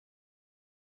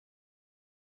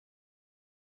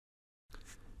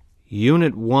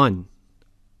Unit 1,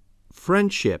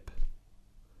 Friendship.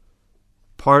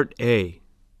 Part A,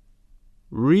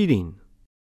 Reading.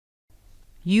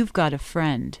 You've Got a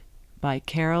Friend by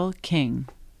Carole King.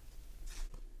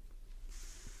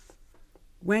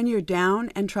 When you're down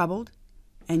and troubled,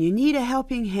 and you need a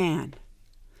helping hand,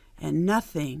 and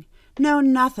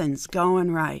nothing's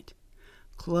going right,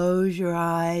 close your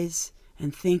eyes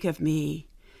and think of me,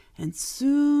 and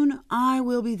soon I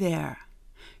will be there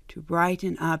to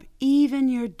brighten up even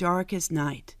your darkest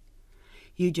night.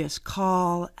 You just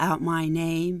call out my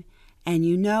name, and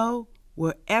you know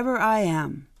wherever I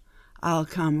am, I'll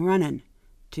come running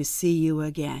to see you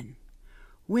again.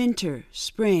 Winter,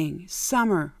 spring,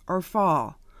 summer, or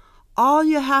fall, all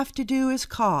you have to do is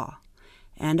call,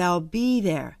 and I'll be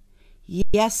there.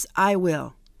 Yes, I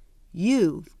will.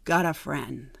 You've got a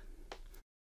friend.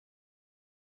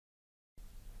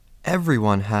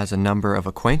 Everyone has a number of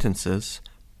acquaintances,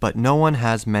 but no one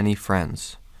has many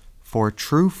friends. For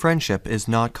true friendship is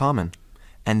not common,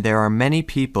 and there are many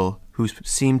people who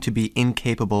seem to be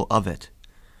incapable of it.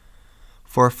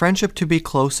 For a friendship to be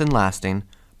close and lasting,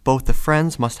 both the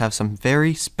friends must have some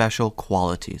very special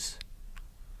qualities.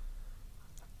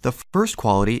 The first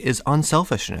quality is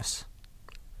unselfishness.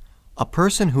 A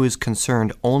person who is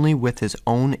concerned only with his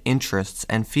own interests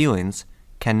and feelings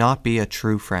cannot be a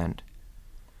true friend.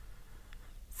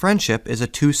 Friendship is a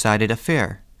two-sided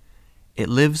affair. It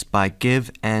lives by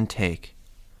give and take.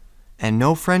 And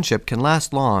no friendship can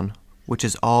last long, which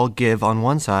is all give on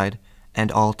one side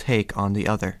and all take on the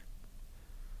other.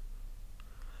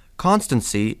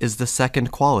 Constancy is the second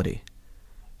quality.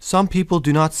 Some people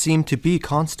do not seem to be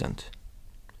constant.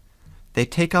 They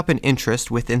take up an interest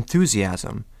with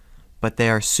enthusiasm, but they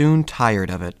are soon tired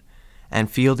of it and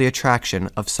feel the attraction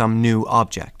of some new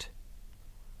object.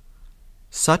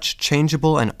 Such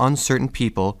changeable and uncertain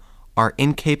people are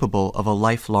incapable of a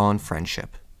lifelong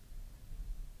friendship.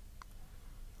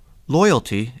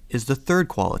 Loyalty is the third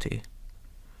quality.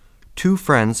 Two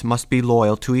friends must be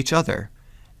loyal to each other,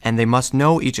 and they must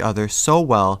know each other so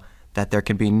well that there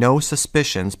can be no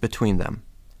suspicions between them.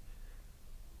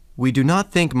 We do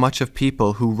not think much of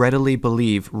people who readily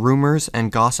believe rumors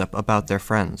and gossip about their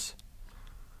friends.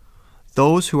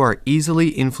 Those who are easily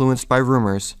influenced by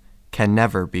rumors can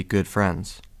never be good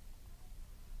friends.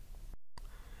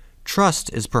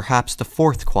 Trust is perhaps the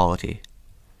fourth quality.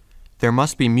 There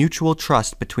must be mutual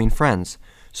trust between friends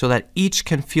so that each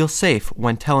can feel safe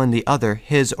when telling the other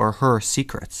his or her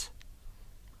secrets.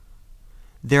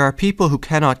 There are people who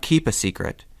cannot keep a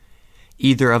secret,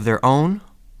 either of their own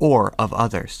or of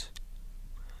others.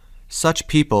 Such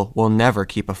people will never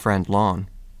keep a friend long.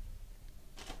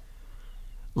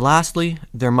 Lastly,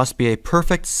 there must be a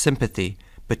perfect sympathy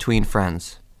between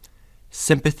friends.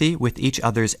 Sympathy with each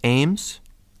other's aims,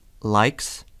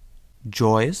 likes,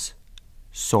 joys,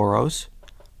 sorrows,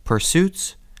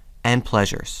 pursuits, and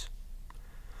pleasures.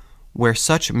 Where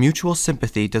such mutual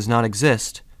sympathy does not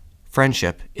exist,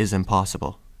 friendship is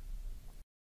impossible.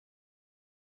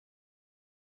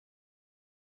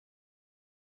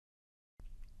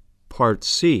 Part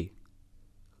C,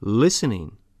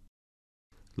 Listening.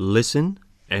 Listen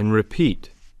and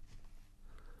repeat.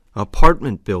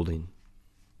 Apartment building.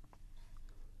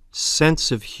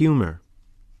 Sense of humor.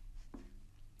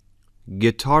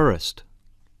 Guitarist.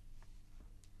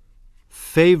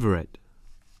 Favorite.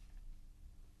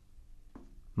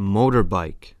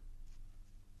 Motorbike.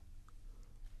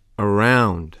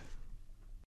 Around.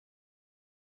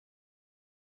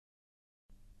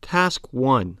 Task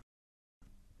 1.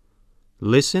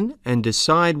 Listen and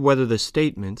decide whether the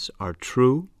statements are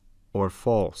true or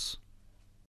false.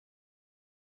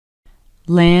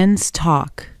 Land's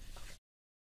Talk.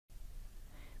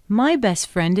 My best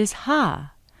friend is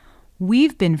Ha.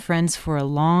 We've been friends for a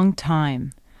long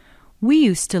time. We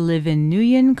used to live in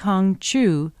Nguyen Quang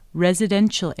Chu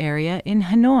residential area in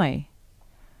Hanoi.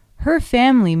 Her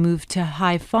family moved to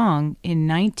Haiphong in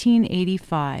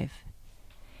 1985.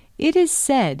 It is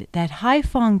said that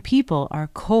Haiphong people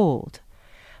are cold,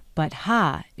 but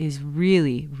Ha is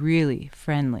really, really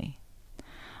friendly.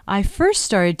 I first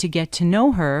started to get to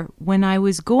know her when I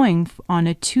was going on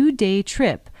a 2-day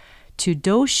trip to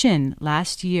Do Shin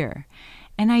last year,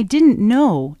 and I didn't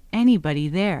know anybody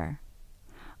there.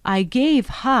 I gave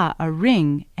Ha a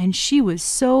ring, and she was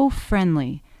so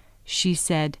friendly. She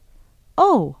said,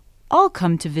 "Oh, I'll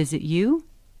come to visit you."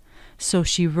 So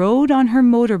she rode on her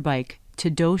motorbike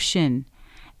to Do Shin,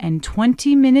 and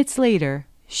 20 minutes later,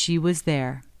 she was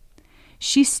there.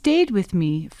 She stayed with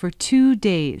me for 2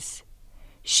 days.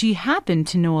 She happened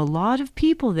to know a lot of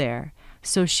people there,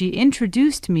 so she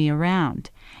introduced me around,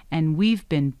 and we've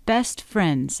been best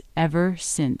friends ever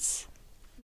since.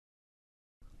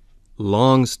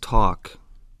 Long's talk.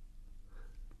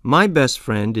 My best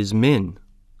friend is Min.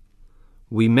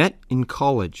 We met in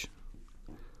college.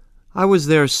 I was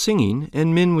there singing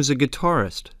and Min was a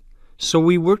guitarist, so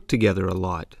we worked together a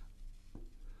lot.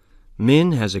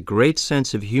 Min has a great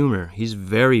sense of humor. He's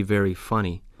very, very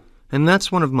funny, and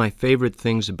that's one of my favorite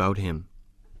things about him.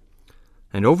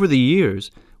 And over the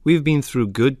years, we've been through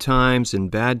good times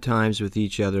and bad times with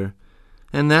each other,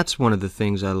 and that's one of the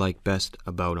things I like best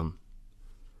about him.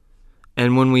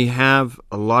 And when we have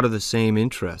a lot of the same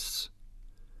interests,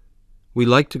 we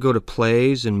like to go to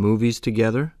plays and movies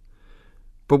together,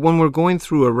 but when we're going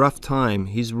through a rough time,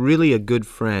 he's really a good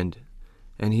friend,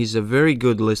 and he's a very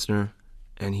good listener,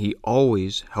 and he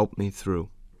always helped me through.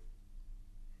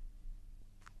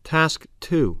 Task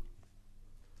 2.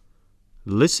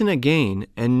 Listen again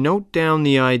and note down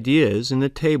the ideas in the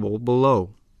table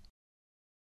below.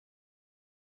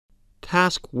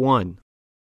 Task 1.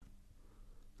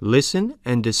 Listen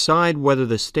and decide whether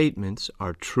the statements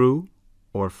are true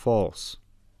or false.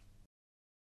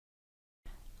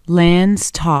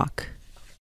 Land's talk.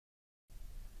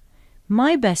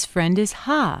 My best friend is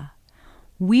Ha.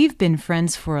 We've been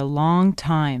friends for a long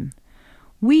time.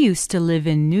 We used to live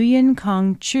in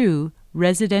Chu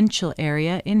residential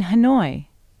area in Hanoi.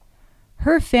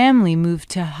 Her family moved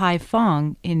to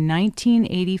Haiphong in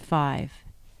 1985.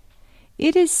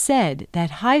 It is said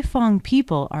that Haiphong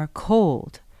people are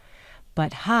cold,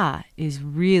 but Ha is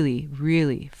really,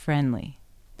 really friendly.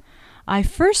 I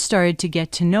first started to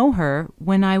get to know her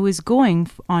when I was going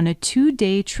on a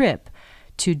 2-day trip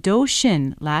to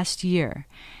Doshin last year,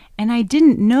 and I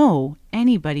didn't know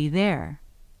anybody there.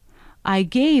 I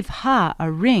gave Ha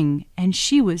a ring, and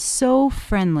she was so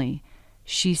friendly.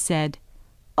 She said,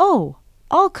 "Oh,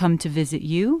 I'll come to visit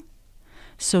you."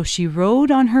 So she rode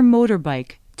on her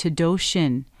motorbike to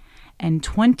Doshin, and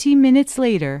 20 minutes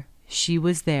later, she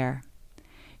was there.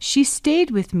 She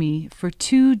stayed with me for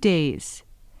 2 days.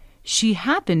 She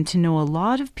happened to know a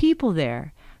lot of people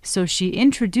there, so she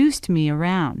introduced me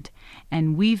around,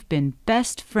 and we've been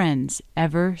best friends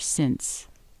ever since.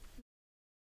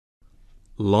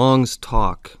 Long's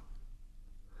talk.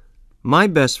 My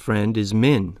best friend is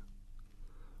Min.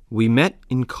 We met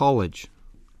in college.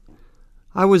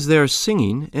 I was there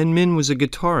singing and Min was a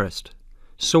guitarist,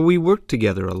 so we worked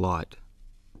together a lot.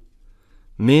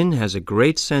 Min has a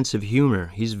great sense of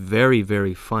humor. He's very,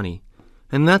 very funny,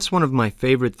 and that's one of my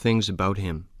favorite things about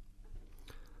him.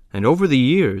 And over the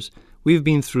years, we've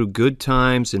been through good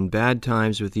times and bad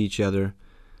times with each other,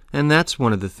 and that's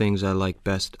one of the things I like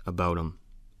best about him.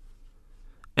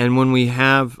 And when we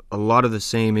have a lot of the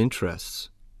same interests,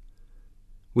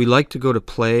 we like to go to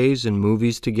plays and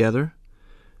movies together,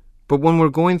 but when we're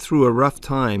going through a rough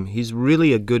time, he's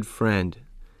really a good friend,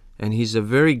 and he's a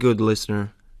very good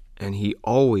listener, and he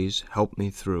always helped me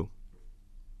through.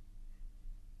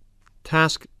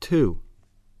 Task 2.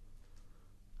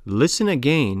 Listen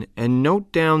again and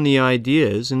note down the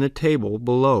ideas in the table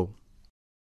below.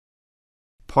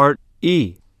 Part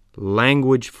E.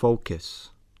 Language focus.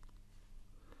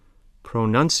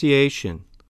 Pronunciation.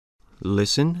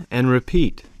 Listen and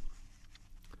repeat.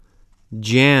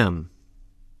 Jam.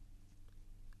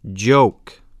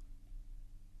 Joke.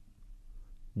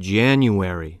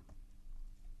 January.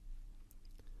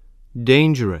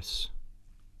 Dangerous.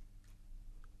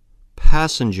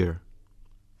 Passenger.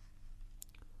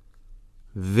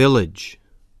 Village.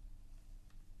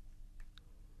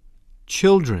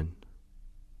 Children.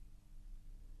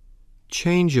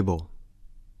 Changeable.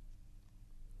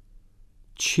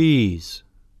 Cheese.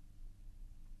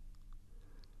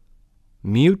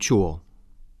 Mutual.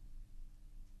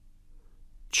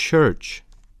 Church.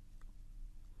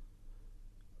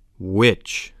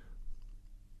 Which.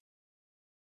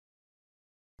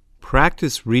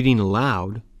 Practice reading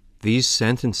aloud these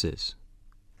sentences.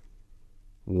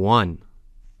 1.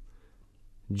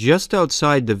 Just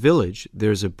outside the village,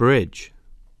 there's a bridge.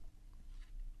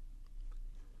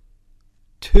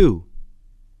 2.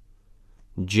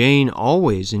 Jane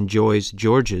always enjoys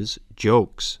George's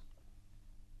jokes.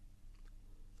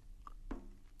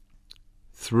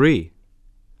 3.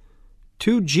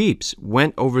 2 jeeps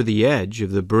went over the edge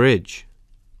of the bridge.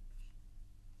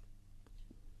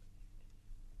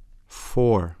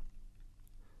 4.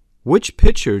 Which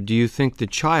picture do you think the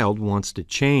child wants to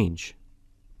change?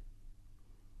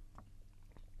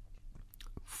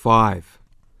 5.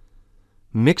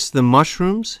 Mix the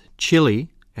mushrooms, chili,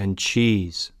 and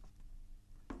cheese.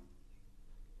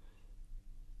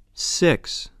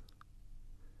 6.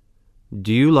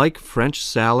 Do you like French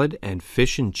salad and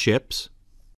fish and chips?